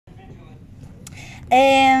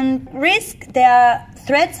And risk, there are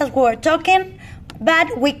threats as we're talking,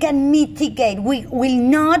 but we can mitigate. We will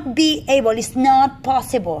not be able, it's not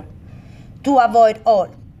possible to avoid all.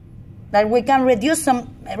 That we can reduce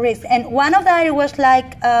some risk. And one of that was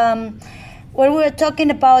like, where we were talking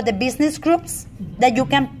about the business groups, that you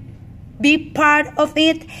can be part of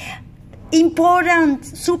it. Important,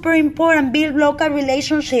 super important, build local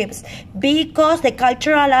relationships, because the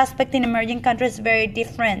cultural aspect in emerging countries is very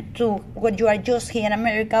different to what you are just here in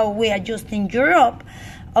America or we are just in Europe.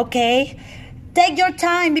 Okay, take your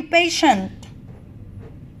time, be patient.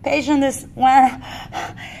 Patience is one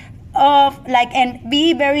of like, and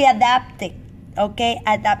be very adaptive. Okay,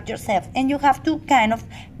 adapt yourself, and you have to kind of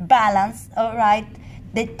balance, all right,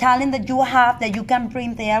 the talent that you have that you can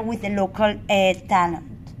bring there with the local talent.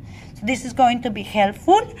 This is going to be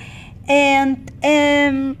helpful. And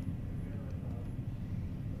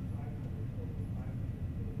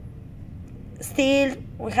still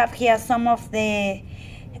we have here some of the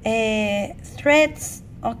threats.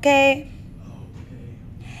 Okay,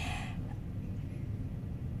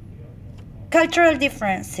 cultural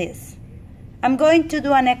differences. I'm going to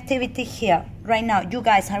do an activity here right now. You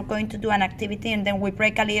guys are going to do an activity, and then we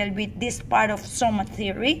break a little bit this part of soma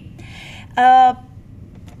theory. I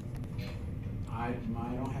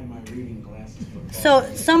don't have my reading glasses. So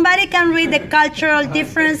somebody can read the cultural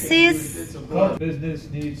differences. Business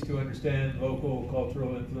needs to understand local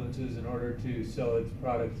cultural influences in order to sell its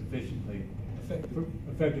products effectively.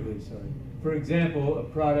 For example, a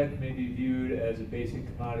product may be viewed as a basic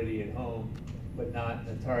commodity at home, but not in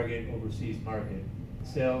a target overseas market.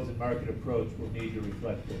 Sales and market approach will need to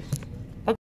reflect this.